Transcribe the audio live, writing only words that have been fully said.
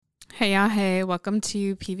Hey y'all, hey, welcome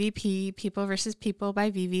to PvP, People versus People by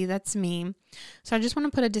Vivi, that's me. So I just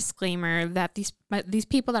want to put a disclaimer that these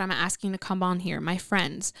people that I'm asking to come on here, my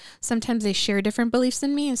friends, sometimes they share different beliefs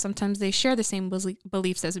than me and sometimes they share the same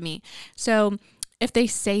beliefs as me. So if they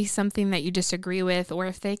say something that you disagree with, or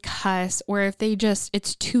if they cuss, or if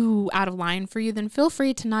it's too out of line for you, then feel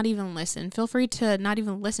free to not even listen. Feel free to not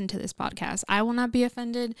even listen to this podcast. I will not be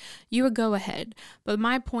offended. You would go ahead. But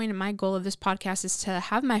my point and my goal of this podcast is to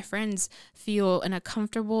have my friends feel in a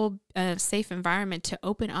comfortable, safe environment to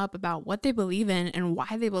open up about what they believe in and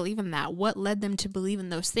why they believe in that, what led them to believe in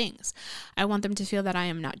those things. I want them to feel that I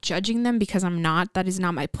am not judging them, because I'm not. That is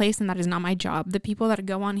not my place and that is not my job. The people that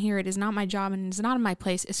go on here, it is not my job and it is not in my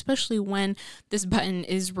place, especially when this button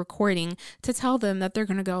is recording, to tell them that they're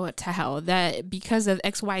going to go to hell, that because of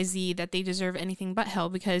XYZ that they deserve anything but hell,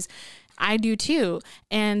 because I do too.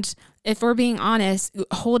 And if we're being honest,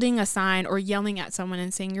 holding a sign or yelling at someone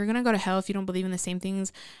and saying you're going to go to hell if you don't believe in the same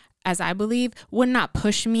things as I believe would not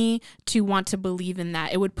push me to want to believe in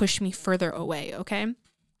that. It would push me further away. Okay.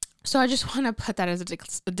 So I just want to put that as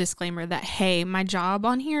a disclaimer that, hey, my job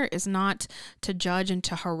on here is not to judge and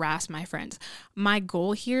to harass my friends. My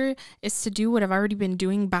goal here is to do what I've already been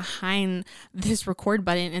doing behind this record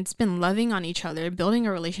button. It's been loving on each other, building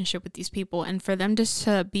a relationship with these people, and for them just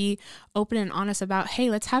to be open and honest about,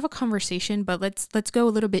 hey, let's have a conversation, but let's go a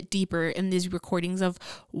little bit deeper in these recordings of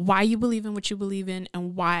why you believe in what you believe in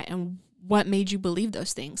and why and what made you believe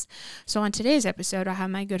those things. So on today's episode, I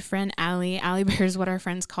have my good friend Allie. Allie Bear is what our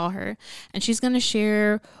friends call her. And she's going to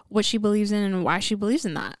share what she believes in and why she believes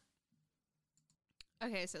in that.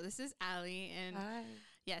 Okay, so this is Allie. And hi.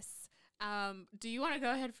 Yes. Do you want to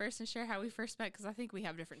go ahead first and share how we first met? Because I think we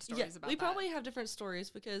have different stories about that. We probably have different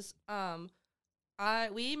stories because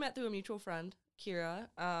we met through a mutual friend, Kira.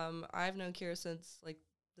 I've known Kira since like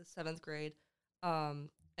the 7th grade.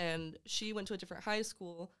 And she went to a different high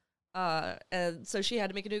school. And so she had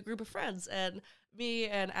to make a new group of friends, and me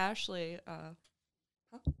and Ashley,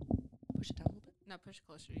 push it down a little bit? No, push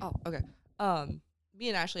closer to you. Oh, okay. Me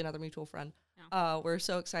and Ashley, another mutual friend, were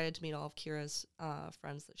so excited to meet all of Kira's,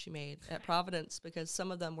 friends that she made at Providence, because some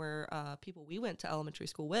of them were, people we went to elementary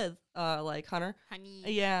school with, like Honey.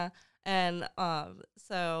 Yeah. And,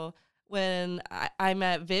 so when I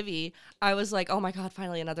met Vivi, I was like, oh my God,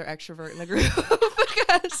 finally another extrovert in the group,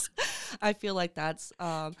 because I feel like that's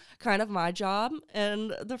kind of my job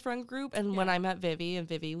in the friend group. And when I met Vivi, and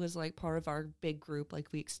Vivi was like part of our big group, like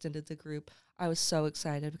we extended the group, I was so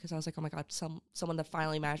excited because I was like, oh my God, someone to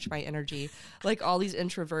finally match my energy, like all these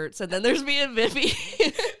introverts. And then there's me and Vivi.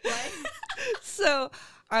 So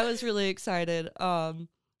I was really excited. And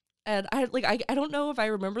I don't know if I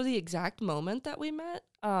remember the exact moment that we met.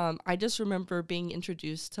 I just remember being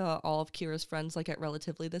introduced to all of Kira's friends like at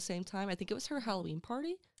relatively the same time. I think it was her Halloween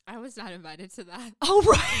party. I was not invited to that. Oh,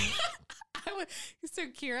 right. So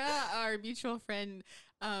Kira, our mutual friend,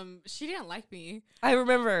 she didn't like me. I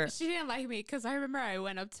remember. She didn't like me because I remember I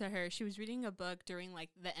went up to her. She was reading a book during like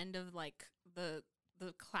the end of like the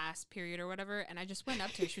class period or whatever, and I just went up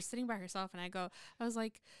to her. She was sitting by herself, and I was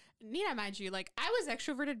like, Nina, mind you, like I was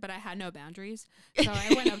extroverted, but I had no boundaries. So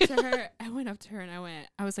I went up to her. And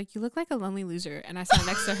I was like, you look like a lonely loser. And I sat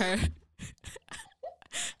next to her.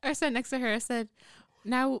 I said,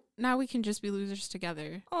 now we can just be losers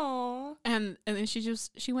together. Aww. And then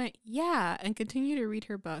she went, yeah, and continued to read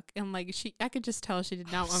her book. And like I could just tell she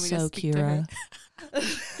did not want me to speak Kira. to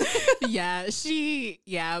her.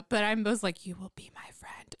 Yeah, but I was like, you will be my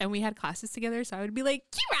friend. And we had classes together, so I would be like,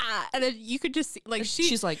 Kira, and then you could just see, like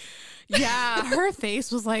she's like, yeah, her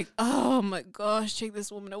face was like, oh my gosh, take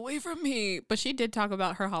this woman away from me. But she did talk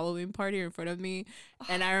about her Halloween party in front of me,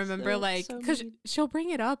 and I remember because she'll bring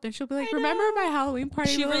it up and she'll be like, remember my Halloween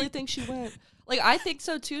party? She really thinks she went. Like I think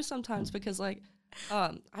so too sometimes, because like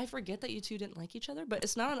I forget that you two didn't like each other, but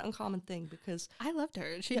it's not an uncommon thing because I loved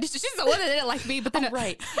her. She's the one that didn't like me, but then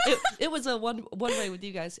right. It was a one way with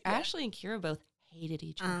you guys. Yeah. Ashley and Kira both hated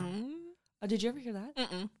each other. Did you ever hear that?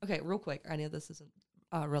 Mm-mm. Okay, real quick. I know this isn't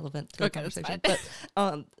relevant to the conversation,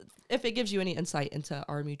 but if it gives you any insight into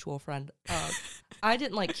our mutual friend, I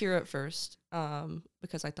didn't like Kira at first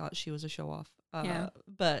because I thought she was a show off.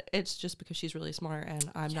 But it's just because she's really smart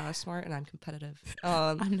and I'm not as smart and I'm competitive.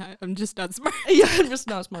 I'm just not smart. Yeah, I'm just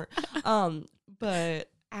not smart.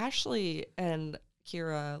 But Ashley and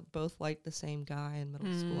Kira both liked the same guy in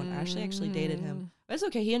middle school, and Ashley actually dated him. But it's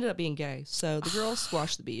okay, he ended up being gay, so the girls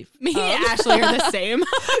squashed the beef. Me and Ashley are the same.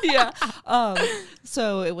 Yeah.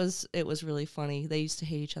 So it was really funny. They used to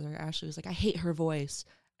hate each other. Ashley was like, I hate her voice.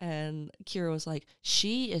 And Kira was like,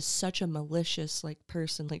 she is such a malicious like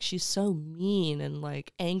person. Like she's so mean and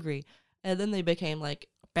like angry. And then they became like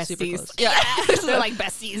super besties. close. Yeah. They're like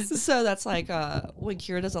besties. So that's like when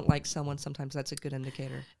Kira doesn't like someone, sometimes that's a good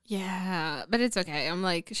indicator. Yeah, but it's okay. I'm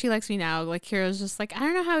like, she likes me now. Like, Kira's just like, I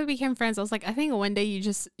don't know how we became friends. I was like, I think one day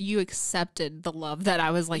you accepted the love that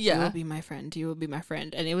I was like, you will be my friend. You will be my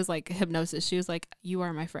friend. And it was like hypnosis. She was like, you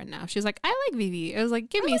are my friend now. She was like, I like Vivi. I was like,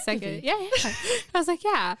 give me a second. Vivi. Yeah. I was like,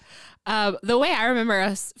 yeah. The way I remember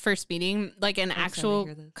us first meeting, like an actual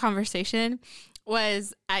conversation,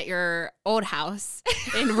 was at your old house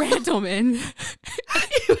in Randleman.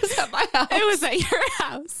 It was at my house. It was at your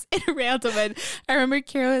house in Randleman. I remember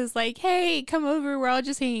Kira was like, hey, come over. We're all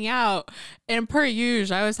just hanging out. And per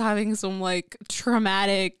usual, I was having some like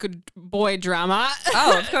traumatic boy drama.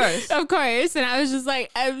 Oh, of course. Of course. And I was just like,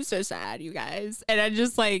 I'm so sad, you guys. And I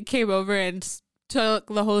just like came over and took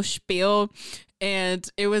the whole spiel. And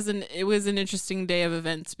it was an interesting day of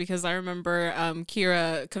events because I remember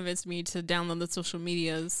Kira convinced me to download the social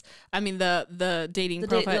medias. I mean the dating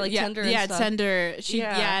profile, Tinder. And stuff. Tinder.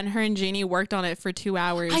 And her and Janie worked on it for 2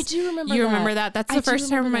 hours. I do remember. You remember that? That's the first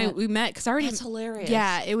time we met because I already. That's hilarious.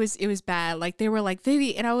 Yeah, it was bad. Like they were like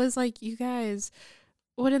Vivi, and I was like, you guys.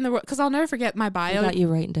 What in the world? Because I'll never forget my bio. They got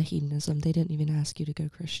you right into hedonism. They didn't even ask you to go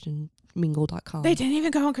christianmingle.com. They didn't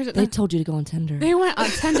even go on Christian. They told you to go on Tinder. They went on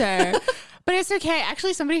Tinder. But it's okay.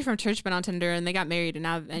 Actually, somebody from church went on Tinder and they got married and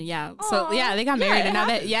now, and yeah. So yeah, they got married and now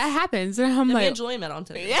that, yeah, it happens. And I'm like, enjoyment on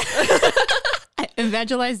Tinder. Yeah.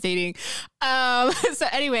 Evangelize dating. So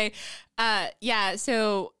anyway, yeah,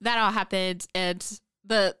 so that all happened. And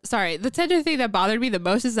the Tinder thing that bothered me the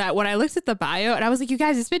most is that when I looked at the bio and I was like, you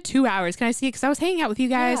guys, it's been 2 hours. Can I see it? Because I was hanging out with you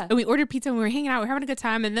guys and we ordered pizza and we were hanging out. We were having a good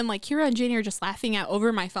time. And then like Kira and Janie are just laughing at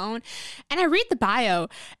over my phone. And I read the bio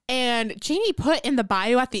and Janie put in the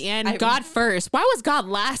bio at the end, God first. Why was God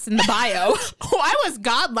last in the bio? Why was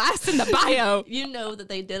God last in the bio? You know that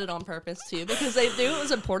they did it on purpose too because they knew it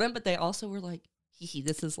was important, but they also were like,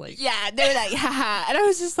 this is like, yeah, they were like, haha. And I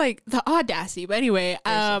was just like, the audacity. But anyway,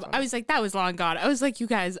 I was like, that was long gone. I was like, you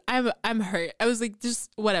guys, I'm hurt. I was like,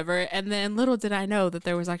 just whatever. And then little did I know that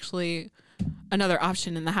there was actually another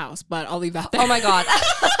option in the house, but I'll leave that there. Oh my God.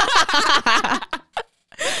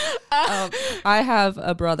 I have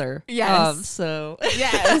a brother. Yes. So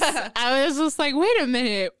yes. I was just like, wait a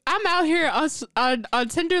minute. I'm out here on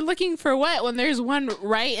Tinder looking for what when there's one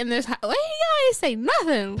right in this house. Like, y'all ain't say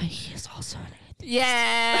nothing. But he is also an atheist.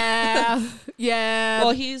 Yeah. Yeah.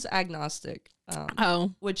 Well, he's agnostic.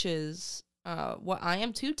 Which is what I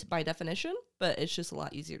am too by definition, but it's just a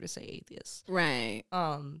lot easier to say atheist. Right.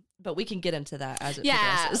 But we can get into that as it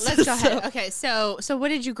progresses. Let's go ahead. Okay, so what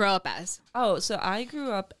did you grow up as? Oh, so I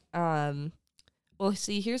grew up well,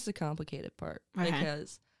 see, here's the complicated part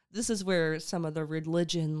because this is where some of the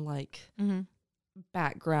religion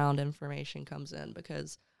background information comes in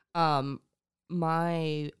because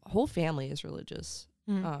my whole family is religious,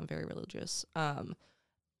 very religious.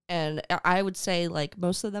 And I would say like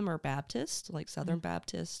most of them are Baptist, like Southern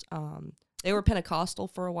Baptist. They were Pentecostal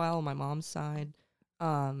for a while on my mom's side.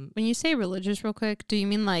 When you say religious real quick, do you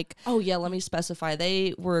mean like... Oh, yeah, let me specify.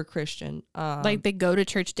 They were Christian. Like they go to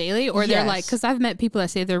church daily? Or they're like... Because I've met people that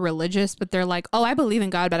say they're religious, but they're like, oh, I believe in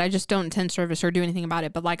God, but I just don't attend service or do anything about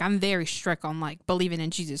it. But like, I'm very strict on like believing in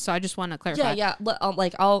Jesus. So I just want to clarify. Yeah.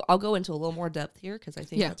 Like I'll go into a little more depth here because I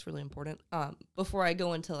think that's really important. Before I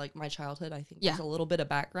go into like my childhood, I think there's a little bit of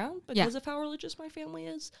background because of how religious my family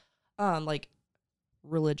is. Like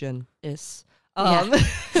religion is...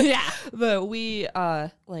 But we one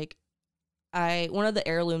of the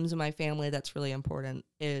heirlooms in my family that's really important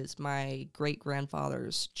is my great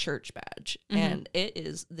grandfather's church badge, and it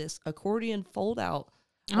is this accordion fold out,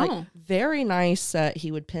 very nice set he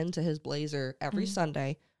would pin to his blazer every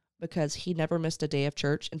Sunday because he never missed a day of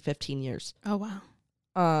church in 15 years. Oh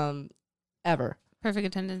wow. Ever. Perfect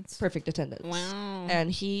attendance. Wow. And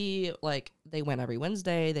he they went every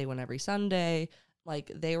Wednesday, they went every Sunday.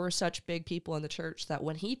 Like, they were such big people in the church that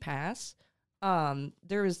when he passed,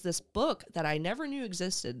 there was this book that I never knew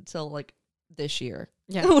existed until, like, this year.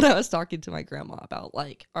 Yeah. When I was talking to my grandma about,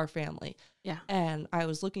 like, our family. Yeah. And I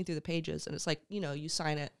was looking through the pages, and it's like, you know, you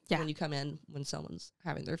sign it when you come in when someone's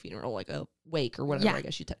having their funeral, like a wake or whatever, I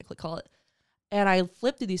guess you technically call it. And I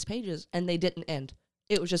flipped through these pages, and they didn't end.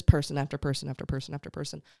 It was just person after person after person after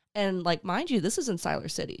person. And, like, mind you, this is in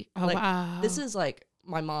Siler City. Oh, like, wow. This is, like...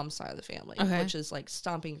 my mom's side of the family, which is like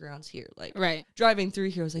stomping grounds here. Like driving through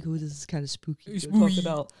here, I was like, "Oh, this is kind of spooky." Talk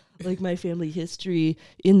about like my family history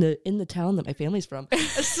in the town that my family's from.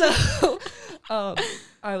 So,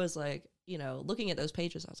 I was like, you know, looking at those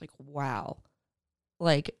pages, I was like, "Wow!"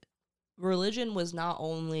 Like, religion was not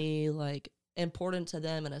only like important to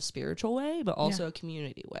them in a spiritual way, but also a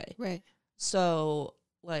community way. Right. So,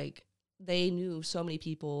 like, they knew so many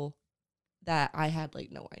people that I had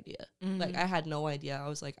like no idea. Mm-hmm. Like I had no idea. I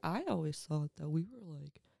was like, I always thought that we were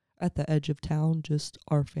like at the edge of town, just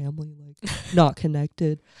our family, like not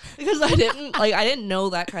connected, because I didn't know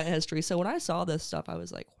that kind of history. So when I saw this stuff, I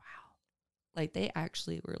was like, wow, like they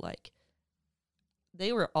actually were like,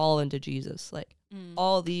 they were all into Jesus, like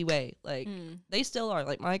all the way. Like they still are.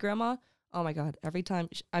 Like my grandma, oh my God, every time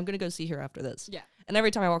I'm going to go see her after this. Yeah. And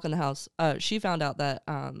every time I walk in the house, she found out that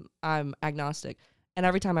I'm agnostic. And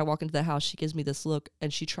every time I walk into the house, she gives me this look,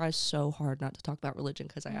 and she tries so hard not to talk about religion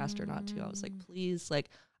because I asked her not to. I was like, please, like,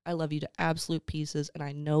 I love you to absolute pieces, and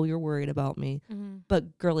I know you're worried about me,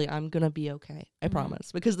 but girly, I'm going to be okay. I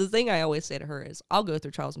promise. Because the thing I always say to her is, I'll go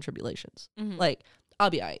through trials and tribulations. Like, I'll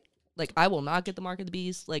be all right. Like, I will not get the mark of the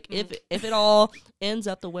beast. Like, if it all ends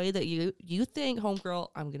up the way that you think, homegirl,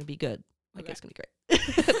 I'm going to be good. Like, it's going to be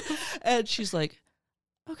great. And she's like,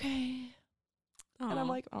 okay. Aww. And I'm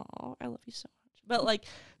like, oh, I love you so much. But, like,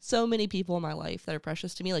 so many people in my life that are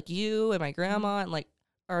precious to me, like you and my grandma, and, like,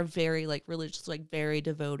 are very, like, religious, like, very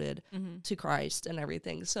devoted to Christ and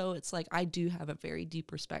everything. So it's, like, I do have a very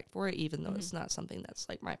deep respect for it, even though it's not something that's,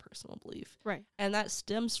 like, my personal belief. Right. And that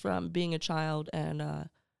stems from being a child, and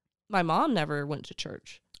my mom never went to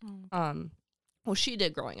church. Well, she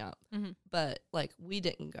did growing up, but, like, we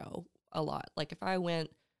didn't go a lot. Like, if I went,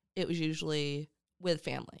 it was usually with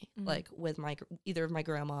family, like with either of my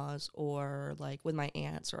grandmas or like with my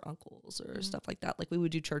aunts or uncles or stuff like that. Like we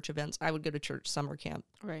would do church events. I would go to church summer camp,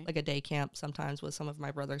 like a day camp sometimes with some of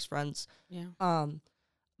my brother's friends. Yeah.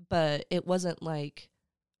 But it wasn't like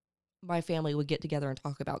my family would get together and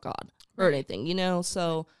talk about God or anything, you know?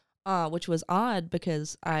 So, which was odd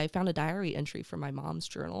because I found a diary entry from my mom's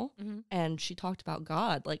journal and she talked about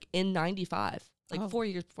God like in 95, like 4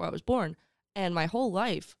 years before I was born. And my whole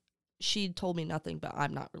life, she told me nothing but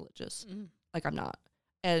I'm not religious. Like, I'm not.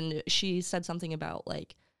 And she said something about,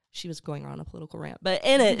 like, she was going on a political rant. But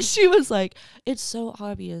in it, she was like, it's so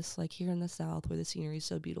obvious, like, here in the South where the scenery is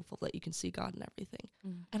so beautiful that you can see God and everything.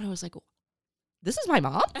 And I was like, this is my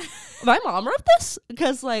mom? My mom wrote this?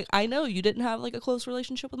 Because, like, I know you didn't have, like, a close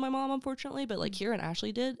relationship with my mom, unfortunately. But, like, Kira and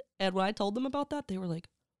Ashley did. And when I told them about that, they were like,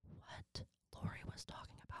 what? Lori was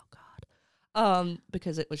talking about God.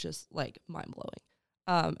 Because it was just, like, mind-blowing.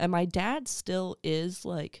 And my dad still is,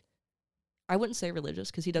 like, I wouldn't say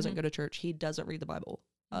religious because he doesn't go to church. He doesn't read the Bible.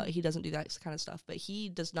 He doesn't do that kind of stuff. But he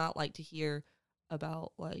does not like to hear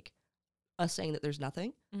about, like, us saying that there's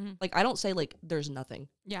nothing. Like, I don't say, like, there's nothing.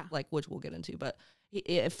 Yeah. Like, which we'll get into. But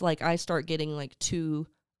if, like, I start getting, like, too,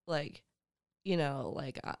 like, you know,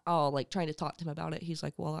 like, I'll, like, trying to talk to him about it. He's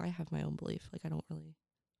like, well, I have my own belief. Like, I'm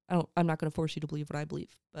not going to force you to believe what I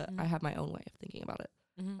believe. But I have my own way of thinking about it.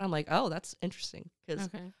 I'm like, oh, that's interesting. Because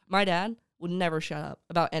my dad would never shut up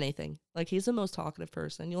about anything. Like, he's the most talkative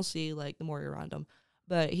person. You'll see, like, the more you're around him.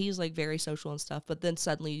 But he's, like, very social and stuff. But then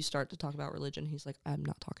suddenly you start to talk about religion. He's like, I'm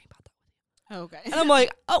not talking about that with you. Okay. And I'm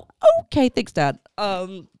like, oh, okay, thanks, Dad.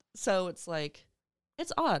 So it's, like,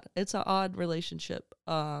 it's odd. It's an odd relationship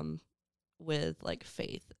with, like,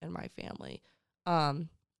 faith in my family.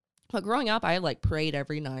 But growing up, I, like, prayed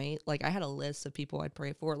every night. Like, I had a list of people I'd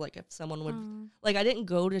pray for. Like, if someone would, like, I didn't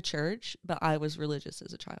go to church, but I was religious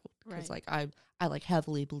as a child. Because, like, I, like,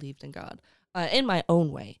 heavily believed in God in my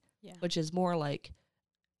own way, which is more, like,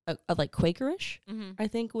 like, Quakerish, I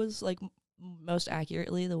think was, like, most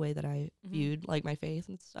accurately the way that I viewed, like, my faith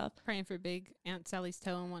and stuff. Praying for big Aunt Sally's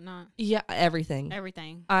toe and whatnot. Yeah, everything.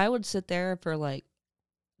 I would sit there for, like,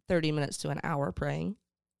 30 minutes to an hour praying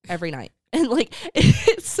every night. And, like,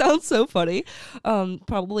 it sounds so funny,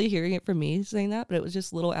 probably hearing it from me saying that, but it was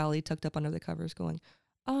just little Allie tucked up under the covers going,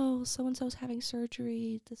 oh, so-and-so's having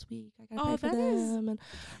surgery this week. I gotta pray for them. And,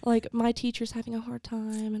 like, my teacher's having a hard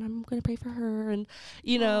time, and I'm gonna pray for her. And,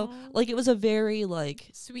 you know, like, it was a very, like...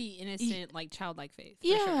 sweet, innocent, like, childlike faith.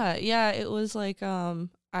 Yeah, yeah, it was, like,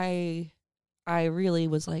 I really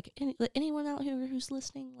was like, anyone out here who's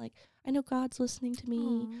listening, like, I know God's listening to me.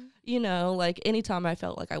 Aww. You know, like, anytime I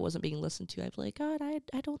felt like I wasn't being listened to, I'd be like, God,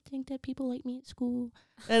 I don't think that people like me at school.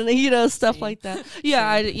 And, you know, stuff like that. Yeah,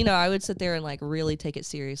 I would sit there and, like, really take it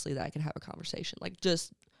seriously that I could have a conversation. Like,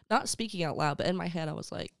 just not speaking out loud, but in my head, I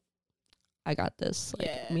was like, I got this.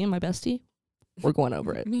 Like, me and my bestie, we're going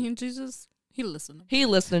over it. Me and Jesus, he listened.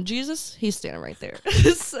 Jesus, he's standing right there.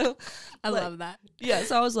 So I love that. Yeah,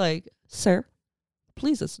 so I was like, sir,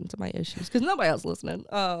 please listen to my issues, because nobody else listening.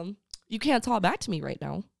 You can't talk back to me right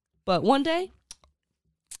now, but one day,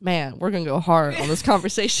 man, we're gonna go hard on this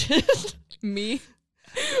conversation. Me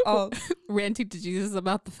ranting to Jesus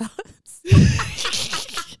about the fellas.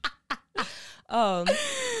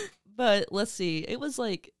 But let's see, it was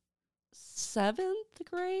like 7th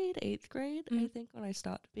grade, 8th grade, I think, when I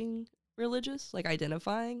stopped being religious, like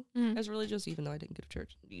identifying as religious, even though I didn't go to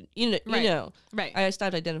church. You know, right. I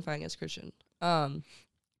stopped identifying as Christian.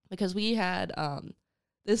 Because we had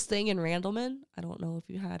this thing in Randleman. I don't know if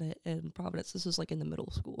you had it in Providence. This was like in the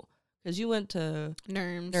middle school. Because you went to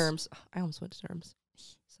NERMS. I almost went to NERMS.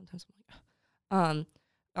 Sometimes I'm like,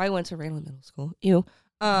 I went to Randleman Middle School. Ew.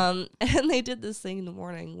 And they did this thing in the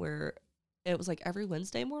morning where it was like every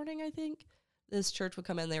Wednesday morning, I think, this church would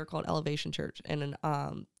come in. They were called Elevation Church. And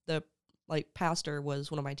the like pastor was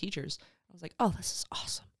one of my teachers. I was like, oh, this is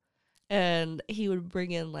awesome. And he would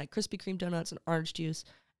bring in like Krispy Kreme donuts and orange juice.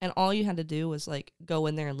 And all you had to do was like go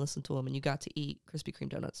in there and listen to him. And you got to eat Krispy Kreme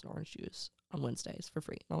donuts and orange juice on Wednesdays for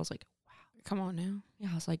free. And I was like, wow. Come on now. Yeah,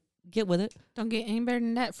 I was like, get with it. Don't get any better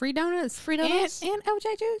than that. Free donuts. And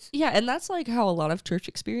LJ juice. Yeah, and that's like how a lot of church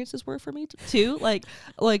experiences were for me too. like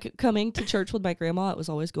coming to church with my grandma, it was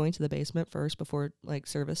always going to the basement first before like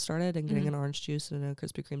service started and getting an orange juice and a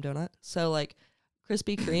Krispy Kreme donut. So like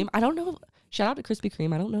Krispy Kreme, I don't know. Shout out to Krispy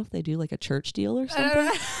Kreme. I don't know if they do like a church deal or something,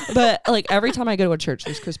 but like every time I go to a church,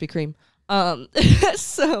 there's Krispy Kreme.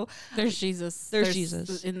 So there's Jesus. There's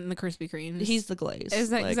Jesus in the Krispy Kreme. He's the glaze. Is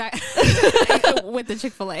that exactly with the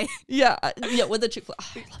Chick-fil-A? Yeah, with the Chick-fil-A.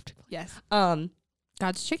 Oh, I love Chick-fil-A. Yes.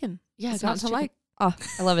 God's chicken. Yeah, it's not to like. Oh,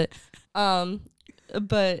 I love it.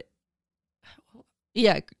 But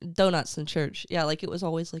yeah, donuts in church. Yeah, like it was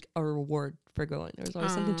always like a reward for going. There was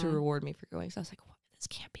always something to reward me for going. So I was like, well, this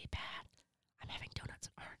can't be bad. I'm having donuts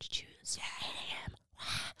and orange juice. Yeah.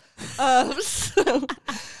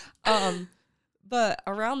 But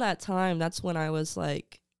around that time, that's when I was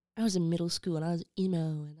in middle school and I was emo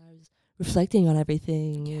and I was reflecting on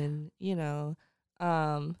everything and, you know,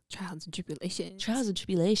 trials and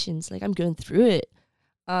tribulations. Like I'm going through it.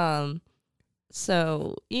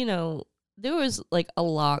 So, you know, there was like a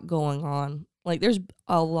lot going on. Like there's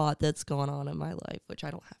a lot that's going on in my life, which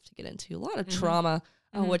I don't have to get into. A lot of trauma,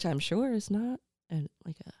 which I'm sure is not an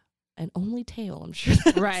only tale. I'm sure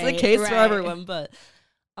that's the case for everyone, but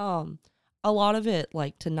a lot of it,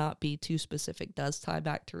 like to not be too specific, does tie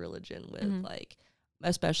back to religion with like,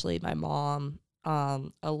 especially my mom.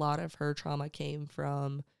 A lot of her trauma came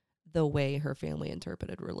from the way her family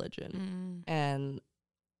interpreted religion and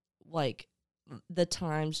like the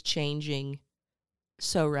times changing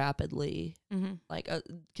so rapidly, like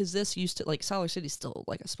because this used to like Siler City's still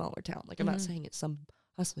like a smaller town. Like I'm not saying it's some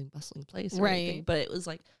hustling bustling place or anything, but it was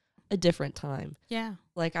like a different time. Yeah,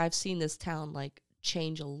 like I've seen this town like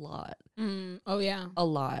change a lot. Oh yeah, a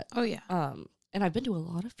lot. Oh yeah. And I've been to a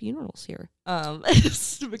lot of funerals here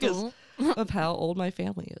because of how old my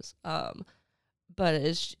family is. But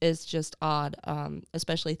it's just odd,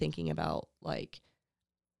 especially thinking about like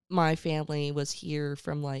my family was here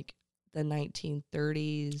from like the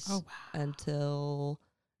 1930s until,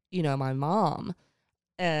 you know, my mom,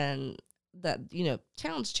 and that, you know,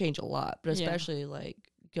 towns change a lot, but especially like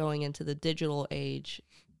going into the digital age,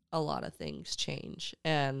 a lot of things change.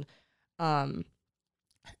 And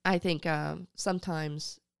I think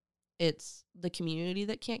sometimes it's the community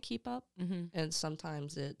that can't keep up, and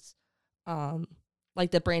sometimes it's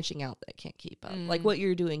like the branching out that can't keep up. Like what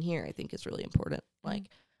you're doing here, I think is really important. Like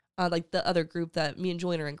the other group that me and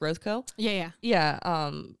Julian are in, Growth Co. Yeah.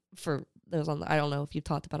 For those on I don't know if you've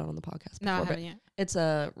talked about it on the podcast before, no, I haven't yet. It's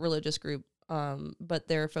a religious group, but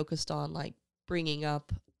they're focused on like bringing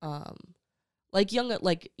up like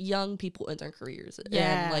young people in their careers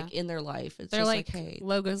and like in their life. It's they're just like hey,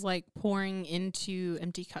 logos like pouring into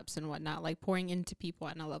empty cups and whatnot, like pouring into people,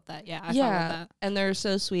 and I love that. Yeah, I follow that. And they're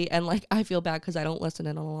so sweet. And like I feel bad because I don't listen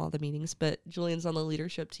in on all the meetings, but Julian's on the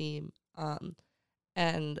leadership team,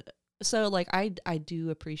 and so like I do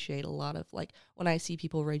appreciate a lot of like when I see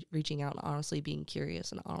people reaching out and honestly being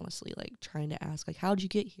curious and honestly like trying to ask like, how'd you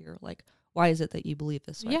get here? Like, why is it that you believe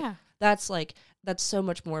this way? Yeah. That's so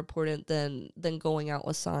much more important than going out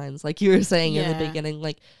with signs. Like you were saying in the beginning,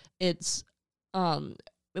 like it's,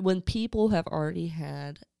 when people have already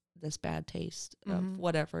had this bad taste of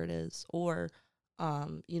whatever it is, or,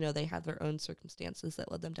 you know, they have their own circumstances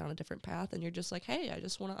that led them down a different path. And you're just like, hey, I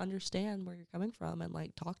just want to understand where you're coming from and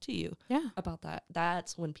like talk to you about that.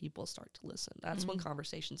 That's when people start to listen. That's when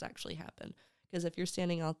conversations actually happen. Because if you're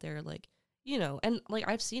standing out there, like, you know, and like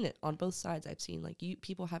I've seen it on both sides. I've seen like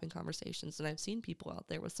people having conversations, and I've seen people out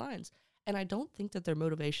there with signs, and I don't think that their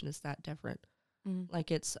motivation is that different. Like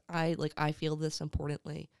it's I feel this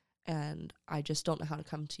importantly, and I just don't know how to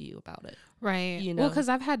come to you about it. Right. You know, well, because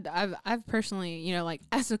I've personally, you know, like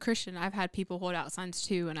as a Christian, I've had people hold out signs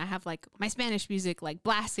too, and I have like my Spanish music like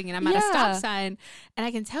blasting, and I'm at a stop sign, and I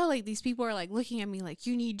can tell like these people are like looking at me like,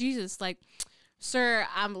 you need Jesus, like. sir,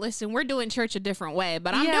 listen, we're doing church a different way,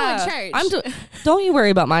 but I'm doing church. Don't you worry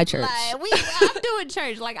about my church. I'm doing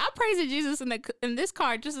church. Like, I'm praising Jesus in this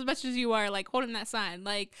card just as much as you are, like, holding that sign.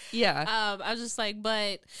 Like, I was just like,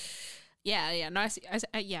 but no, I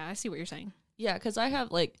see what you're saying. Yeah, because I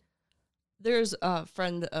have, like, there's a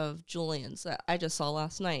friend of Julian's that I just saw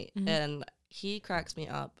last night, and he cracks me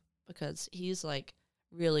up because he's, like,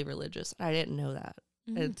 really religious. I didn't know that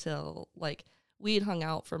until, like, we'd hung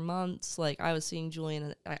out for months. Like, I was seeing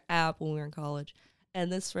Julian at app when we were in college,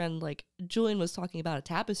 and this friend, like, Julian was talking about a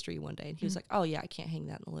tapestry one day, and he was like, oh, yeah, I can't hang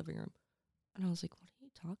that in the living room. And I was like, what are you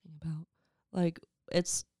talking about? Like,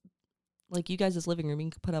 it's, like, you guys' living room, you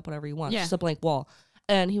can put up whatever you want. Just a blank wall.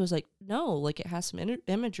 And he was like, no, like, it has some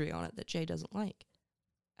imagery on it that Jay doesn't like.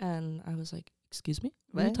 And I was like, excuse me?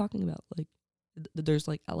 What are you talking about? Like, there's,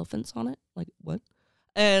 like, elephants on it? Like, what?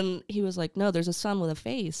 And he was like, no, there's a sun with a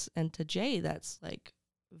face. And to Jay, that's, like,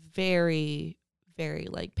 very, very,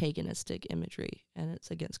 like, paganistic imagery. And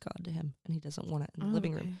it's against God to him. And he doesn't want it in the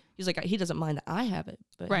living room. He's like, he doesn't mind that I have it,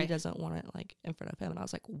 but he doesn't want it, like, in front of him. And I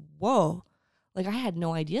was like, whoa. Like, I had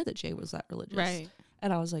no idea that Jay was that religious. Right.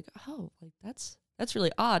 And I was like, oh, like, that's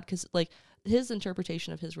really odd, because, like, his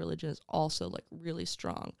interpretation of his religion is also, like, really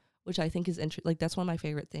strong, which I think is interesting. Like, that's one of my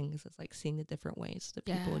favorite things, is, like, seeing the different ways that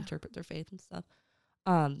people interpret their faith and stuff.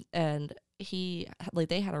 And he, like,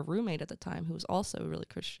 they had a roommate at the time who was also really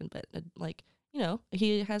Christian, but, like, you know,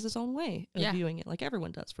 he has his own way of viewing it, like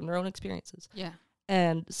everyone does, from their own experiences. Yeah.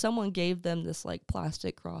 And someone gave them this, like,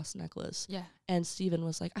 plastic cross necklace. Yeah. And Steven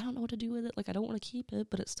was like, I don't know what to do with it. Like, I don't want to keep it,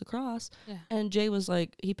 but it's the cross. Yeah. And Jay was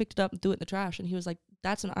like, he picked it up and threw it in the trash. And he was like,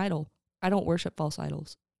 that's an idol. I don't worship false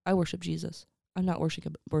idols. I worship Jesus. I'm not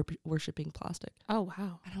worshiping plastic. Oh,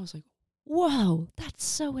 wow. And I was like, whoa, that's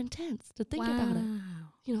so intense to think about it.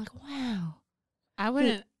 You know, like, wow. I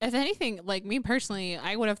wouldn't, if anything, like, me personally,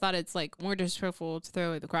 I would have thought it's, like, more disrespectful to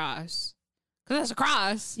throw away the cross. Because that's a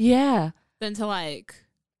cross. Yeah. Than to, like,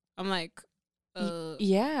 I'm like,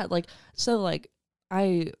 yeah, like, so, like,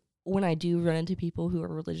 when I do run into people who are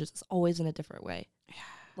religious, it's always in a different way.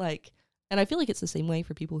 Like, and I feel like it's the same way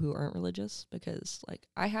for people who aren't religious, because, like,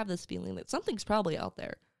 I have this feeling that something's probably out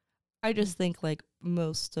there. I just think, like,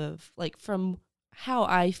 most of, like, from how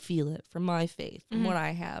I feel it, from my faith, from what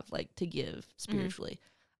I have, like, to give spiritually,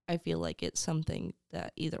 I feel like it's something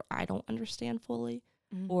that either I don't understand fully,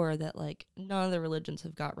 or that, like, none of the religions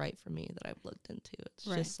have got right for me that I've looked into. It's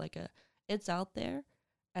just like it's out there.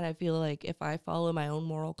 And I feel like if I follow my own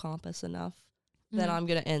moral compass enough, then I'm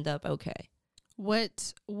going to end up okay.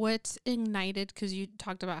 What ignited, because you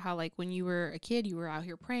talked about how, like, when you were a kid, you were out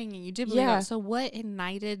here praying and you did believe that. So what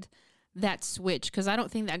ignited that switch? Because I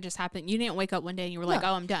don't think that just happened. You didn't wake up one day and you were like,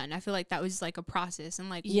 oh, I'm done. I feel like that was, like, a process. And,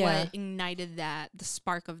 like, what ignited that, the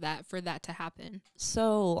spark of that, for that to happen?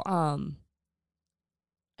 So,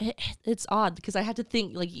 it's odd, because I had to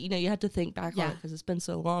think, like, you know, you had to think back on it because it's been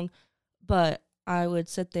so long. But I would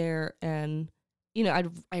sit there and, you know,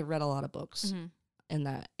 I read a lot of books in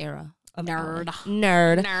that era.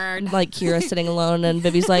 Nerd. Like, Kira sitting alone, and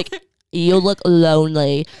Vivi's like, you look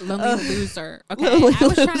lonely. Lonely loser. Okay, I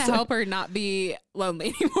was trying to help her not be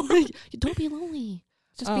lonely anymore. Don't be lonely.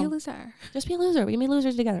 Just be a loser. Just be a loser. We can be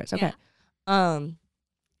losers together. It's okay. Yeah.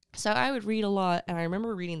 So I would read a lot, and I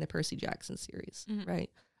remember reading the Percy Jackson series, right?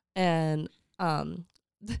 And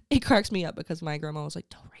it cracks me up because my grandma was like,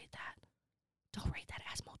 don't read that. Don't read that. It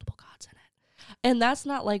has multiple gods in it. And that's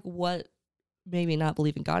not, like, what made me not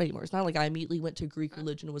believe in God anymore. It's not like I immediately went to Greek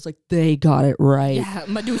religion and was like, they got it right. Yeah,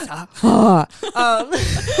 Medusa.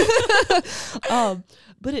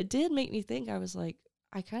 But it did make me think. I was like,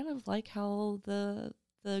 I kind of like how the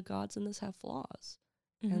gods in this have flaws,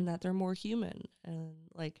 and that they're more human, and,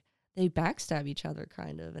 like, they backstab each other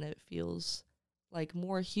kind of, and it feels like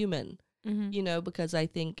more human, you know, because I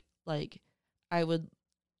think, like, I would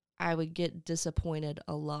get disappointed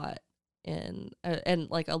a lot in,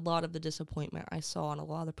 and, like, a lot of the disappointment I saw and a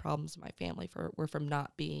lot of the problems in my family were from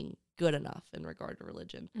not being good enough in regard to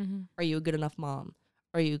religion. Are you a good enough mom?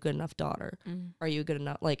 Are you a good enough daughter? Are you good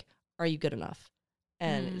enough? Like, are you good enough?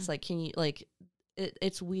 And it's like, can you, like,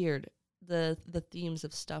 it's weird, the themes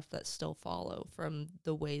of stuff that still follow from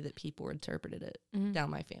the way that people interpreted it down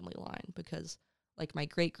my family line, because, like, my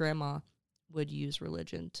great grandma would use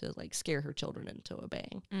religion to, like, scare her children into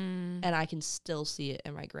obeying, and I can still see it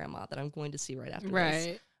in my grandma that I'm going to see right after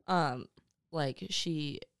this. Like,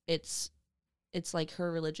 it's like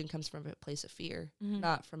her religion comes from a place of fear,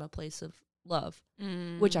 not from a place of love,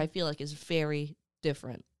 which I feel like is very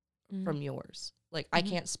different from yours. Like, I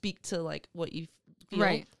can't speak to, like, what you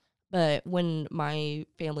feel, but when my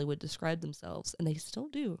family would describe themselves, and they still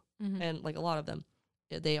do, and, like, a lot of them,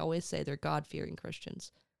 they always say they're God-fearing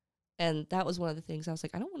Christians. And that was one of the things I was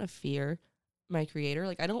like, I don't want to fear my creator.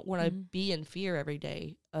 Like, I don't want to be in fear every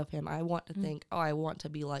day of him. I want to think, oh, I want to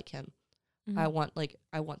be like him. I want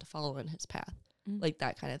to follow in his path, like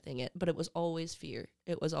that kind of thing. But it was always fear.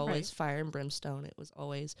 It was always fire and brimstone. It was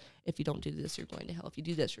always, if you don't do this, you're going to hell. If you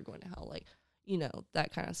do this, you're going to hell. Like, you know,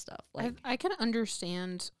 that kind of stuff. Like, I can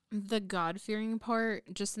understand the God-fearing part,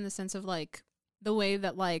 just in the sense of like the way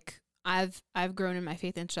that like I've grown in my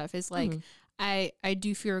faith and stuff is like, I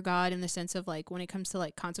do fear God in the sense of like when it comes to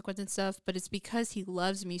like consequence and stuff, but it's because he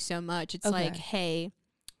loves me so much. It's like, hey,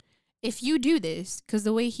 if you do this, because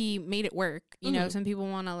the way he made it work, you know, some people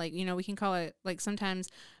want to like, you know, we can call it like, sometimes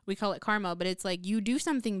we call it karma, but it's like you do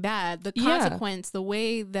something bad, the consequence, the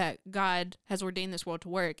way that God has ordained this world to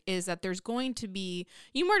work is that there's going to be,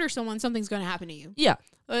 you murder someone, something's going to happen to you. Yeah.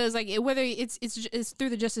 It's like, whether it's through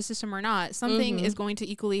the justice system or not, something is going to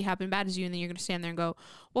equally happen bad as you, and then you're going to stand there and go,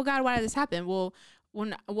 well, God, why did this happen? Well,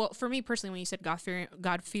 for me personally, when you said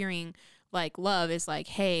God fearing, like love is like,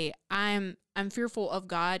 hey, I'm fearful of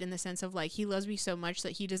God in the sense of like, he loves me so much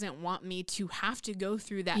that he doesn't want me to have to go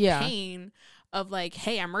through that pain of like,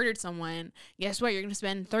 hey, I murdered someone. Guess what? You're going to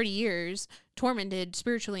spend 30 years tormented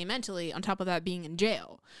spiritually and mentally, on top of that being in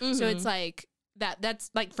jail. So it's like that's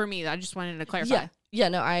like, for me, I just wanted to clarify. Yeah,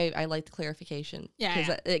 no, I like the clarification.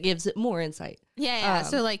 Because it gives it more insight.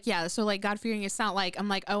 So like God fearing, it's not like I'm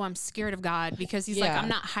like, oh, I'm scared of God, because he's like, I'm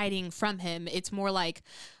not hiding from him. It's more like,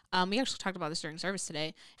 we actually talked about this during service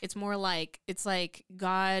today. It's more like, it's like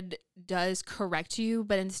God does correct you,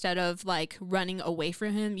 but instead of like running away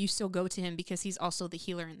from him, you still go to him because he's also the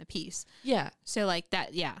healer and the peace. Yeah. So like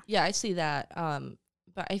that, yeah. Yeah, I see that.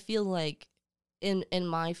 But I feel like in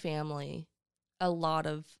my family, a lot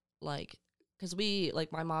of like, because we,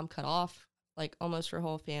 like, my mom cut off like almost her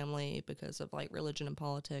whole family because of like religion and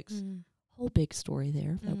politics. Whole big story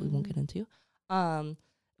there that we won't get into.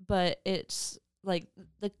 But it's like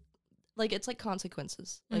it's like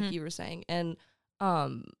consequences, like you were saying. And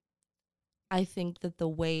I think that the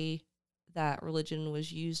way that religion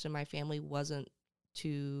was used in my family wasn't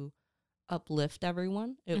to uplift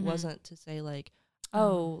everyone. It wasn't to say like,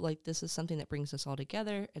 oh, like this is something that brings us all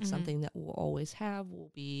together. It's something that we'll always have.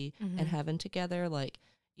 We'll be in heaven together. Like,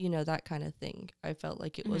 you know, that kind of thing. I felt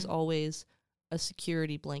like it was always a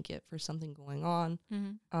security blanket for something going on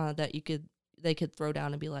that they could throw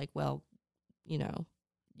down and be like, well, you know,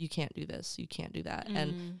 you can't do this, you can't do that.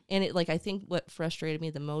 And it, like, I think what frustrated me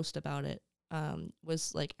the most about it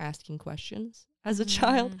was like asking questions as a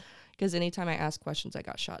child, because anytime I asked questions, I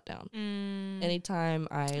got shot down. Anytime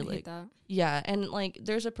I like, and like,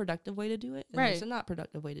 there's a productive way to do it, and there's a not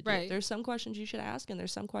productive way to do it. There's some questions you should ask, and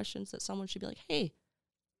there's some questions that someone should be like, hey,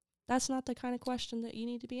 that's not the kind of question that you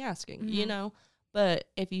need to be asking, you know? But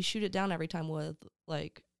if you shoot it down every time with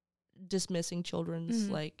like dismissing children's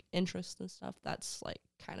like interests and stuff, that's like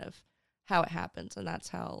kind of how it happens. And that's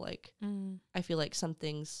how like I feel like some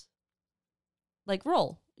things like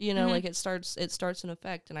roll, you know, like it starts in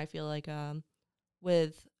effect. And I feel like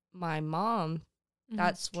with my mom,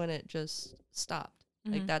 that's when it just stopped.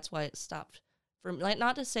 Like that's why it stopped for me. Like,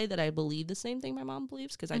 not to say that I believe the same thing my mom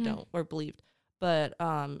believes, because I don't, or believed, but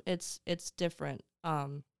it's different.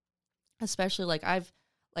 Especially like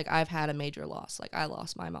I've had a major loss. Like, I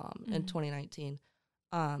lost my mom in 2019.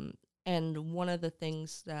 And one of the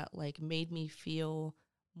things that like made me feel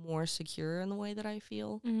more secure in the way that I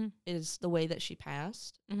feel is the way that she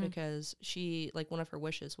passed, because she, like, one of her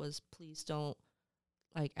wishes was, please don't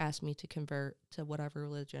like ask me to convert to whatever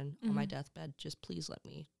religion on my deathbed. Just please let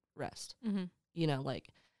me rest. You know, like,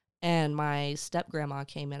 and my step grandma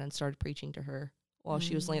came in and started preaching to her while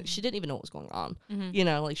she was laying. She didn't even know what was going on. You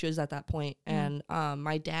know, like, she was at that point. And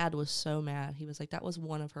my dad was so mad. He was like, that was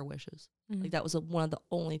one of her wishes. Like, that was one of the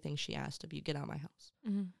only things she asked of you, get out of my house.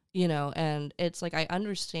 You know, and it's like, I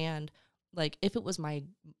understand, like, if it was my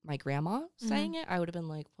grandma saying it, I would have been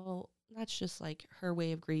like, well, that's just like her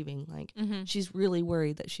way of grieving. Like, she's really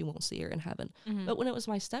worried that she won't see her in heaven. But when it was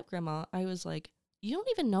my step grandma, I was like, you don't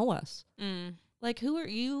even know us. Like, who are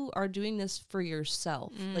you are doing this for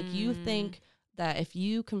yourself? Like, you think that if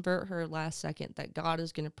you convert her last second, that God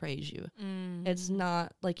is going to praise you. It's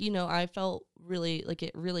not, like, you know, I felt really, like,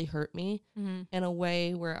 it really hurt me in a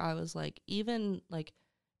way where I was like, even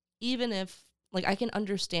if, like, I can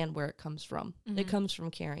understand where it comes from. It comes from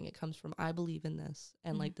caring. It comes from, I believe in this.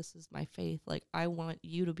 And like, this is my faith. Like, I want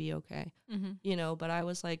you to be okay, you know, but I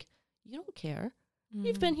was like, you don't care.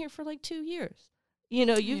 You've been here for like 2 years. You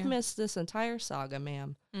know, you've missed this entire saga,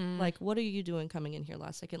 ma'am. Like, what are you doing coming in here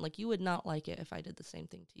last second? Like, you would not like it if I did the same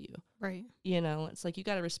thing to you. Right. You know, it's like, you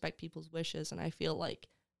got to respect people's wishes. And I feel like,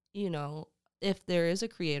 you know, if there is a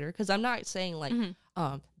creator, because I'm not saying like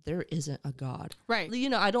there isn't a God, right? You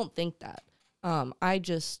know, I don't think that. I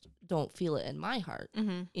just don't feel it in my heart,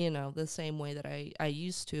 you know, the same way that I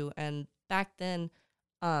used to. And back then,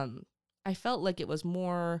 I felt like it was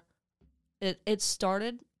more. It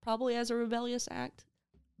started probably as a rebellious act,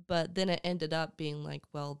 but then it ended up being like,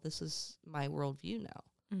 well, this is my worldview now.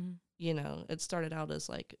 You know, it started out as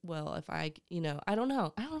like, well, if I, you know, I don't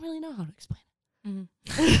know. I don't really know how to explain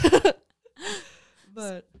it.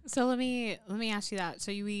 But so let me ask you that.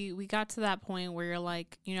 So we got to that point where you're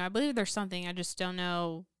like, you know, I believe there's something, I just don't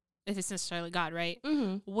know if it's necessarily God, right?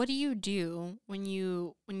 What do you do when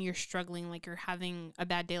you're struggling, like you're having a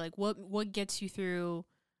bad day? Like what gets you through,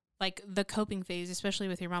 like the coping phase, especially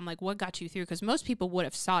with your mom? Like what got you through? Because most people would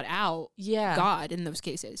have sought out God in those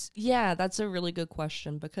cases. Yeah, that's a really good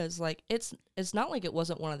question, because like it's not like it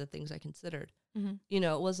wasn't one of the things I considered. You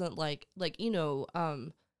know, it wasn't like you know,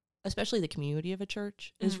 especially the community of a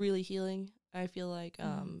church is really healing. I feel like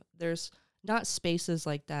there's not spaces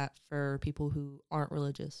like that for people who aren't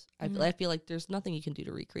religious. I feel like there's nothing you can do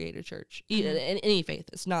to recreate a church in any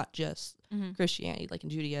faith. It's not just Christianity, like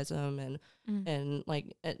in Judaism and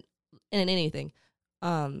like in anything.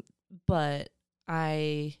 But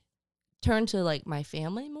I turned to like my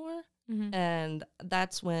family more, and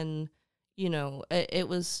that's when, you know, it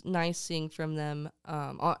was nice seeing from them,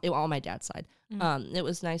 on my dad's side. It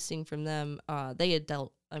was nice seeing from them. They had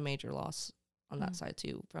dealt a major loss on that side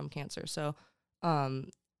too, from cancer. So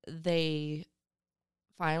they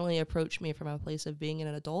finally approached me from a place of being an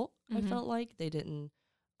adult. I felt like they didn't,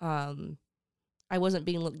 I wasn't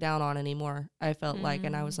being looked down on anymore. I felt like,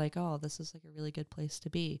 and I was like, oh, this is like a really good place to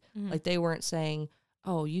be. Like they weren't saying,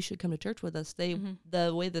 oh, you should come to church with us. They,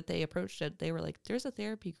 the way that they approached it, they were like, there's a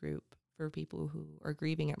therapy group for people who are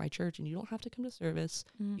grieving at my church, and you don't have to come to service.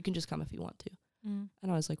 You can just come if you want to. And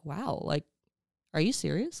I was like, wow, like, are you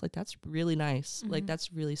serious? Like, that's really nice. Like,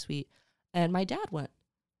 that's really sweet. And my dad went.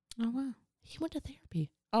 Oh, wow. He went to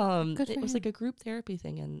therapy. It was like a group therapy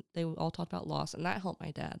thing, and they all talked about loss, and that helped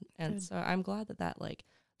my dad. And so I'm glad that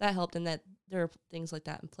helped, and that there are things like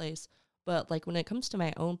that in place. But like when it comes to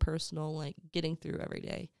my own personal, like getting through every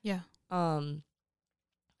day. Yeah. I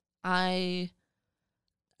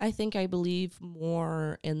think I believe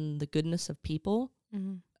more in the goodness of people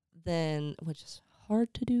than, which is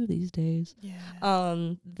hard to do these days. Yeah.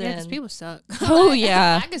 Because people suck. Oh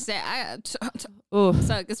yeah. I could say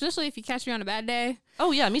suck, especially if you catch me on a bad day.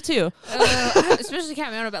 Oh yeah, me too. Especially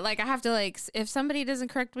catch me on a bad, like I have to, like, if somebody doesn't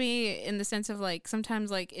correct me, in the sense of like sometimes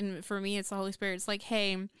like for me it's the Holy Spirit. It's like,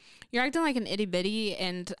 hey, you're acting like an itty bitty,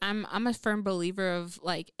 and I'm a firm believer of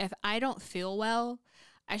like, if I don't feel well,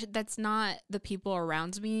 that's not the people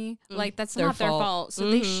around me. Like that's not their fault. So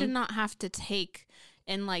they should not have to take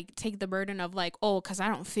the burden of like, oh, because I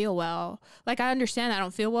don't feel well. Like I understand I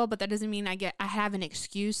don't feel well, but that doesn't mean I have an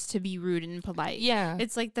excuse to be rude and polite. Yeah.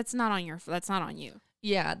 It's like that's not on you.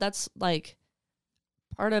 Yeah, that's like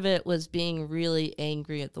part of it was being really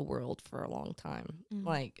angry at the world for a long time.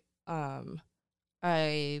 Like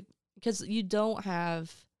because you don't have,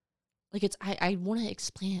 like, it's I want to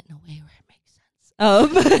explain it in a way where it makes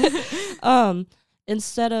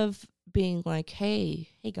instead of being like, hey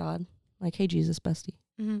God, like, hey Jesus bestie,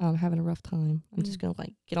 I'm having a rough time, I'm just gonna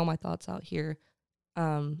like get all my thoughts out here,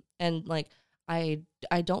 and like I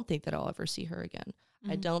don't think that I'll ever see her again.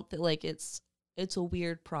 I don't like it's a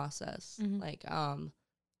weird process. Like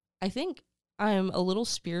I think I'm a little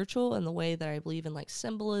spiritual in the way that I believe in like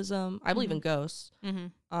symbolism. I believe in ghosts.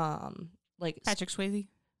 Like Patrick Swayze.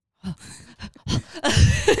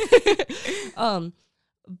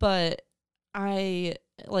 But I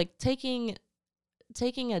like taking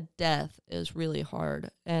a death is really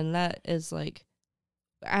hard, and that is like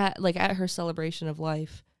at her celebration of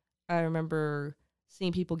life, I remember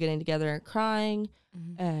seeing people getting together and crying,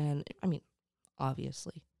 and I mean,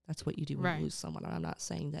 obviously that's what you do when you lose someone, and I'm not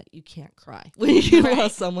saying that you can't cry when you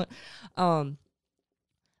lose someone,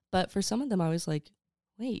 but for some of them I was like,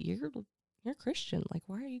 wait, you're Christian, like,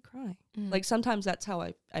 why are you crying? Like sometimes that's how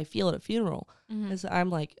I feel at a funeral, is I'm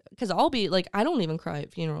like, because I'll be like, I don't even cry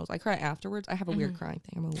at funerals, I cry afterwards. I have a weird crying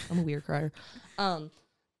thing. I'm a weird crier.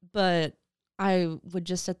 But I would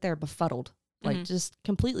just sit there befuddled, like just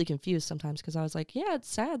completely confused sometimes, because I was like, yeah,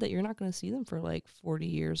 it's sad that you're not going to see them for like 40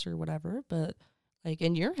 years or whatever, but like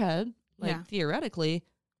in your head, like theoretically,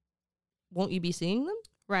 won't you be seeing them?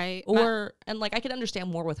 Right. Or, and like, I could understand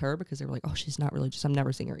more with her because they were like, oh, she's not religious, I'm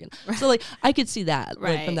never seeing her again. So like, I could see that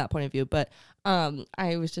like from that point of view. But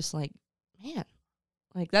I was just like, man,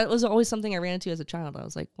 Like, that was always something I ran into as a child. I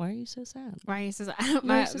was like, why are you so sad? Why he says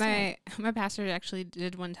my pastor actually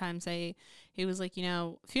did one time say, he was like,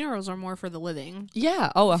 funerals are more for the living.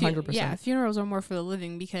 Yeah. Oh, 100%. Yeah, funerals are more for the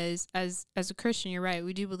living, because as a Christian, you're right,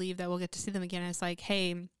 we do believe that we'll get to see them again. And it's like,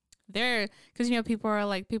 hey, because people are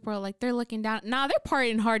like they're looking down. Nah, they're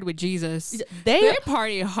partying hard with Jesus. They're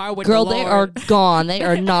partying hard with girl. The Lord. They are gone. They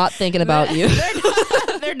are not thinking about you.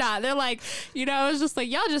 They're not. They're like, it's just like,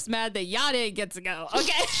 y'all just mad that y'all didn't get to go.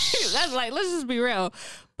 Okay. That's like, let's just be real.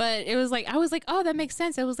 But it was like, I was like, oh, that makes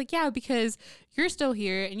sense. I was like, yeah, because you're still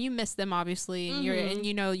here and you miss them, obviously. And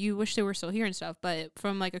you wish they were still here and stuff. But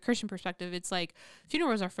from like a Christian perspective, it's like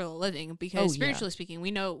funerals are for the living, because spiritually speaking,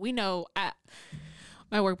 we know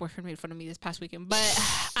my work boyfriend made fun of me this past weekend,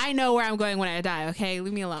 but I know where I'm going when I die. Okay.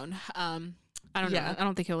 Leave me alone. I don't know. I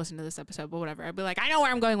don't think he'll listen to this episode, but whatever. I'd be like, I know where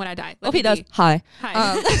I'm going when I die. He does. Hi.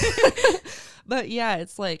 But yeah,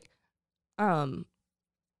 it's like,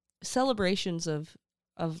 celebrations of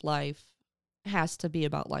life has to be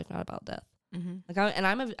about life, not about death. Mm-hmm. Like,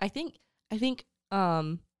 I think,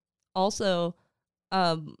 also,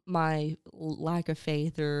 my lack of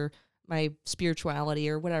faith or my spirituality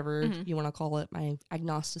or whatever you want to call it, my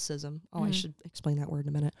agnosticism. I should explain that word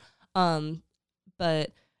in a minute.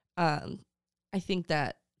 But I think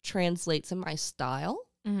that translates in my style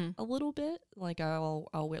a little bit. Like, I'll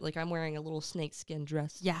wear, like, I'm wearing a little snakeskin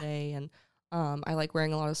dress today, and I like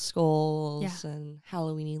wearing a lot of skulls and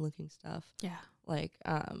Halloween-y looking stuff. Yeah. Like,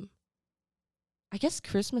 I guess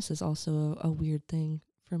Christmas is also a weird thing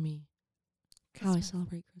for me. How I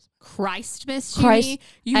celebrate Christmas. Christmas,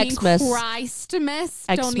 you mean Xmas. Christmas?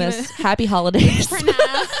 Xmas. Happy holidays.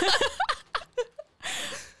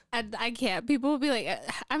 I can't. People will be like,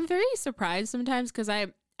 I'm very surprised sometimes, because I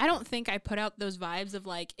don't think I put out those vibes of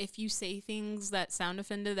like, if you say things that sound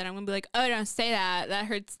offended, that I'm gonna be like, oh, don't say that. That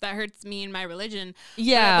hurts me and my religion.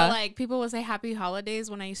 Yeah. But like, people will say happy holidays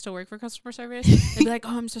when I used to work for customer service. They'd be like,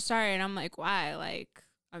 oh, I'm so sorry. And I'm like, why? Like,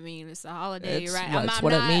 I mean, it's a holiday, right? I'm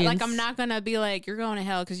not gonna be like, you're going to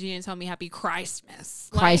hell because you didn't tell me happy Christmas.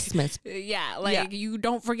 Christmas. You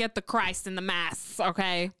don't forget the Christ in the mass,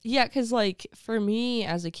 okay? Yeah, because like, for me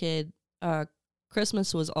as a kid,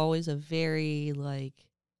 Christmas was always a very like,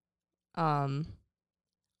 I'm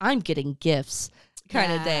getting gifts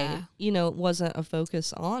kind of day. It wasn't a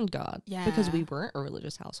focus on God. Yeah. Because we weren't a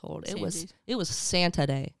religious household. It was Santa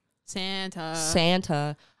Day.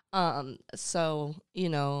 Santa. So,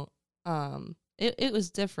 it was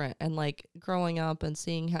different. And like, growing up and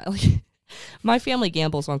seeing how, like, my family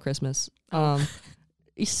gambles on Christmas.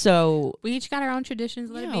 So we each got our own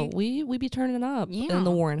traditions. We be turning up in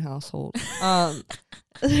the Warren household.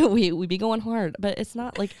 we be going hard, but it's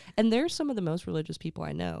not like, and there's some of the most religious people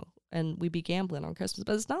I know, and we be gambling on Christmas,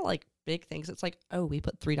 but it's not like big things. It's like, oh, we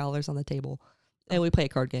put $3 on the table and we play a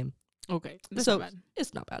card game. Okay. That's not bad.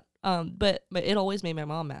 It's not bad. But it always made my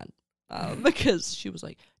mom mad. Because she was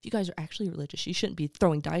like, if you guys are actually religious, you shouldn't be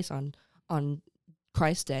throwing dice on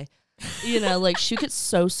Christ Day. Like, she gets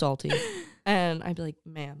so salty. And I'd be like,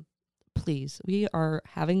 ma'am, please, we are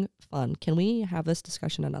having fun. Can we have this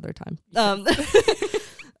discussion another time?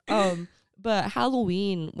 But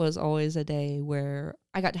Halloween was always a day where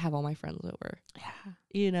I got to have all my friends over.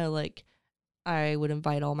 Yeah. Like, I would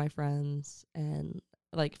invite all my friends and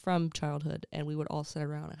like from childhood, and we would all sit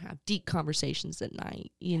around and have deep conversations at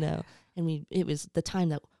night, and it was the time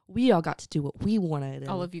that we all got to do what we wanted.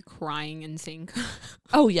 All of you crying and sing.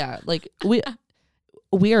 Oh yeah. Like, we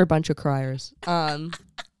are a bunch of criers.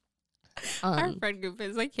 Our friend group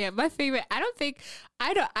is, I can't. My favorite, I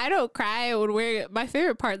don't cry when wearing it. My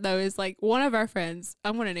favorite part though is like, one of our friends,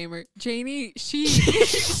 I'm gonna name her Janie. She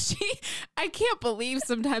I can't believe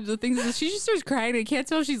sometimes the things that she just starts crying and can't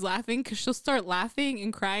tell if she's laughing, because she'll start laughing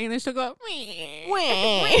and crying and then she'll go wah.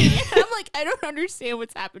 I'm like, I don't understand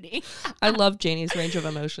what's happening. I love Janie's range of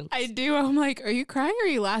emotions. I do. I'm like, are you crying or are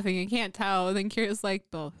you laughing? I can't tell. And then Kira's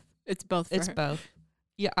like, both. It's both for her. Both.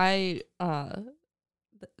 Yeah,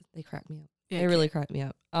 they crack me up. Yeah, they really crack me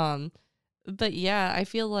up. But yeah, I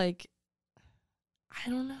feel like, I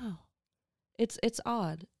don't know. It's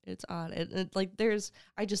odd. It's odd. It like,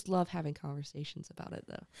 I just love having conversations about it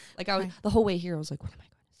though. Like, the whole way here, I was like, what am I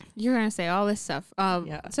going to say? You're gonna say all this stuff.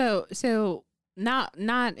 Yeah. So not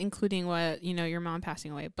including what, your mom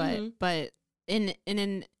passing away, but in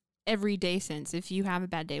an everyday sense, if you have a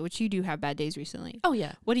bad day, which you do have bad days recently. Oh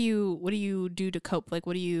yeah. What do you do to cope? Like,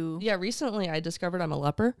 what do you? Yeah. Recently, I discovered I'm a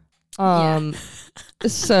leper.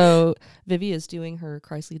 So Vivi is doing her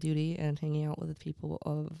Christly duty and hanging out with the people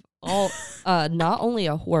of all, not only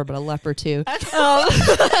a whore, but a leper too.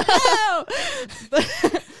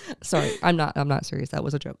 Sorry, I'm not serious. That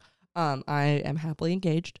was a joke. I am happily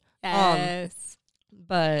engaged. Yes.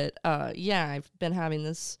 But yeah, I've been having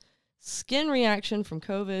this skin reaction from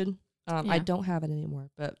COVID. I don't have it anymore,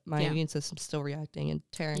 but my immune system's still reacting and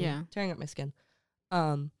tearing up my skin.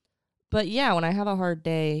 But yeah, when I have a hard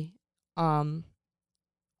day,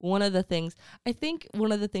 one of the things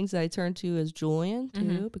that I turn to is Julian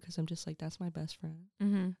too, because I'm just like, that's my best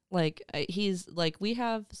friend. Like he's like, we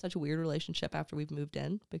have such a weird relationship after we've moved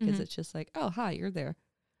in, because it's just like, oh, hi, you're there.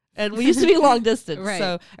 And we used to be long distance. Right.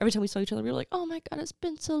 So every time we saw each other, we were like, oh my God, it's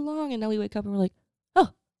been so long. And now we wake up and we're like, oh,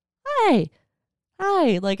 hi.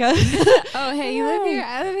 Like, oh, hey, you live here?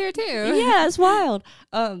 I live here too. Yeah, it's wild.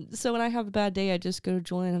 So when I have a bad day, I just go to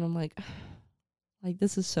Julian and I'm like,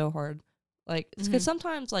 this is so hard. Like, it's because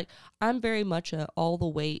sometimes, like, I'm very much all the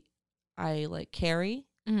weight I, like, carry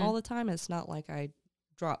all the time. It's not like I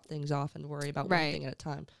drop things off and worry about one thing at a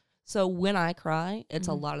time. So when I cry, it's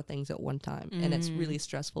a lot of things at one time, and it's really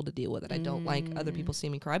stressful to deal with it. I don't like other people see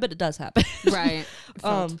me cry, but it does happen. Right.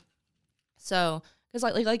 So, because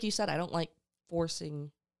like you said, I don't like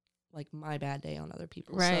forcing like my bad day on other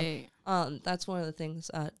people. Right. So, that's one of the things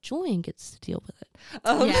Julian gets to deal with it.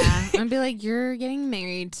 Yeah. I'm gonna be like, you're getting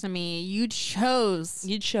married to me. You chose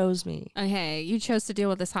me. Okay. You chose to deal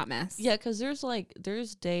with this hot mess. Yeah, because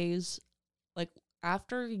there's days like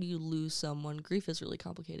after you lose someone, grief is really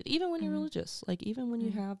complicated. Even when you're religious, like even when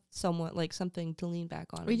you have someone like something to lean back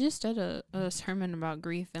on. We just did a sermon about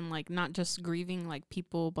grief and like not just grieving like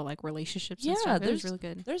people, but like relationships. Yeah, and stuff. It was really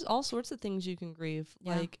good. There's all sorts of things you can grieve.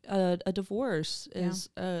 Yeah. Like a divorce is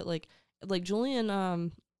like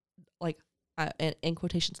Julian in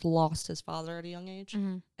quotations lost his father at a young age,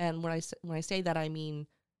 and when I say that, I mean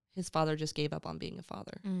his father just gave up on being a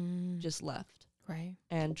father, just left. Right.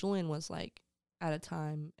 And Julian was like, at a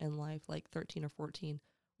time in life, like 13 or 14,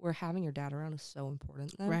 where having your dad around is so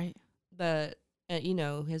important. Then. Right. But,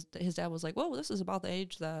 his dad was like, well, this is about the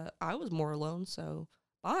age that I was more alone, so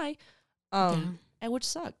bye. And which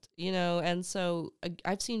sucked, and so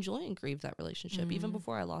I've seen Julian grieve that relationship. Even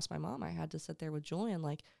before I lost my mom, I had to sit there with Julian,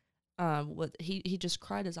 like, he just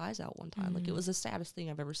cried his eyes out one time. Like, it was the saddest thing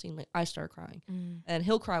I've ever seen. Like, I start crying, and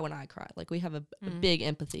he'll cry when I cry. Like, we have a big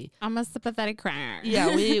empathy. I'm a sympathetic crier.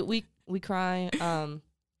 Yeah, we cry.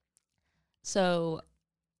 So,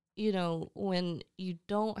 when you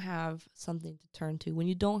don't have something to turn to, when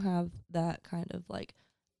you don't have that kind of like,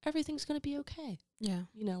 everything's going to be okay. Yeah.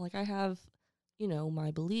 Like I have,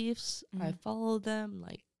 my beliefs, I follow them,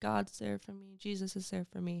 like God's there for me, Jesus is there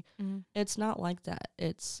for me. It's not like that.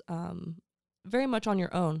 It's very much on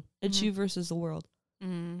your own. It's you versus the world.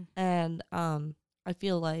 And I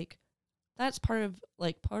feel like that's part of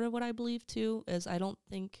what I believe too, is I don't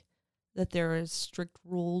think that there is strict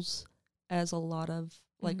rules as a lot of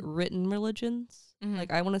like written religions.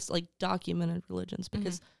 Like I want to like documented religions,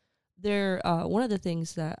 because they're one of the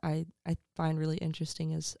things that I find really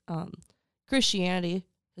interesting is Christianity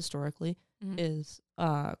historically is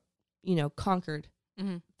conquered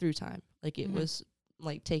through time. Like it was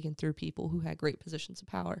like taken through people who had great positions of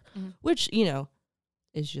power, which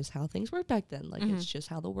is just how things worked back then. Like it's just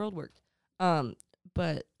how the world worked.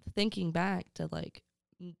 But thinking back to like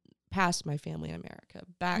past my family in America,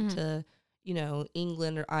 back to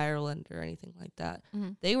England or Ireland or anything like that,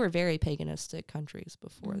 they were very paganistic countries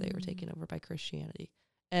before they were taken over by Christianity.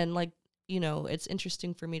 And like it's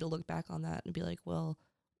interesting for me to look back on that and be like, well,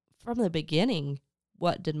 from the beginning,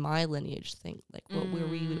 what did my lineage think? Like, what were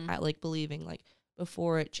we like believing? Like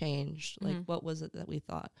before it changed, like what was it that we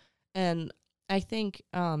thought? And I think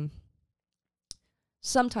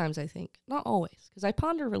sometimes not always, because I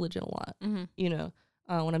ponder religion a lot.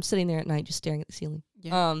 When I'm sitting there at night just staring at the ceiling.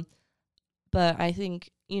 Yeah. But I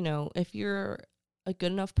think, if you're a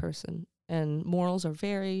good enough person, and morals are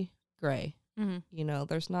very gray,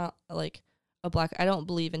 there's not like a black, I don't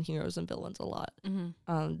believe in heroes and villains a lot.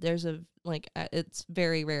 There's it's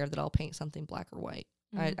very rare that I'll paint something black or white.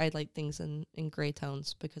 I like things in gray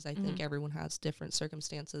tones, because I think everyone has different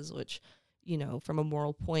circumstances, which, from a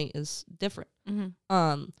moral point is different.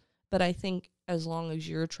 But I think as long as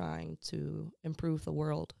you're trying to improve the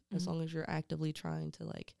world, as long as you're actively trying to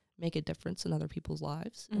like make a difference in other people's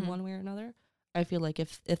lives in one way or another, I feel like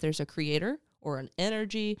if there's a creator or an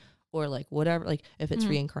energy or like whatever, like if it's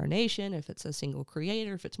reincarnation, if it's a single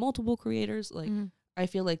creator, if it's multiple creators, like I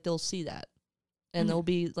feel like they'll see that, and there'll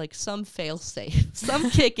be like some fail safe, some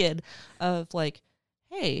kick in of like,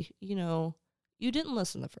 hey, you didn't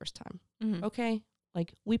listen the first time. Okay.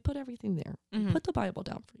 Like we put everything there. We put the Bible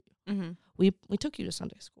down for you. We took you to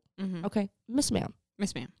Sunday school. Okay. Miss ma'am.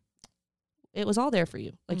 It was all there for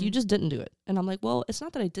you. Like you just didn't do it. And I'm like, well, it's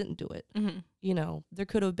not that I didn't do it. There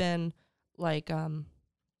could have been like,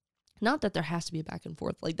 Not that there has to be a back and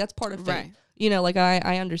forth. Like, that's part of faith. Right. You know, like,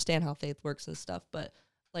 I understand how faith works and stuff, but,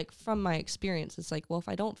 like, from my experience, it's like, well, if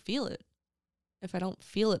I don't feel it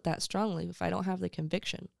that strongly, if I don't have the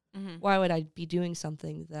conviction, why would I be doing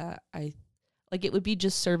something that it would be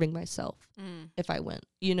just serving myself if I went,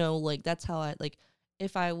 you know, like, that's how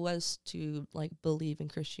if I was to, like, believe in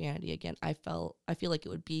Christianity again, I feel like it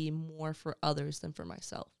would be more for others than for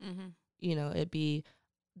myself. You know, it'd be,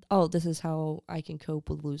 oh, this is how I can cope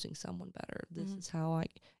with losing someone better. This is how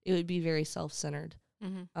it would be very self-centered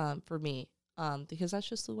for me, because that's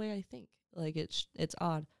just the way I think. Like, it's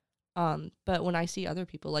odd. But when I see other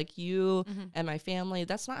people like you and my family,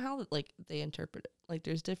 that's not how, like, they interpret it. Like,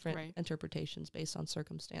 there's different interpretations based on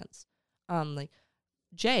circumstance. Like,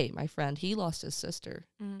 Jay, my friend, he lost his sister,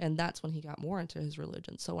 and that's when he got more into his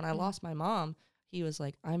religion. So when I lost my mom, he was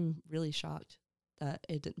like, I'm really shocked that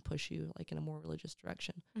it didn't push you, like, in a more religious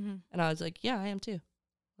direction. And I was like, yeah, I am too.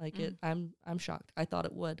 Like, I'm shocked. I thought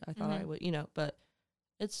it would. I thought I would, you know, but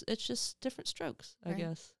it's just different strokes, I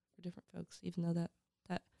guess, for different folks, even though that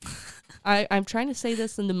I'm trying to say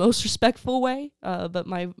this in the most respectful way, but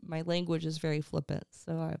my language is very flippant,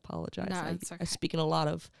 so I apologize. No, it's okay. I speak in a lot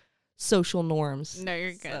of social norms. No,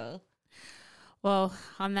 you're good. Well,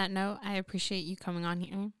 on that note, I appreciate you coming on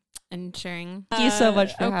here and sharing. Thank you so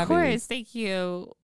much for having me. Of course, thank you.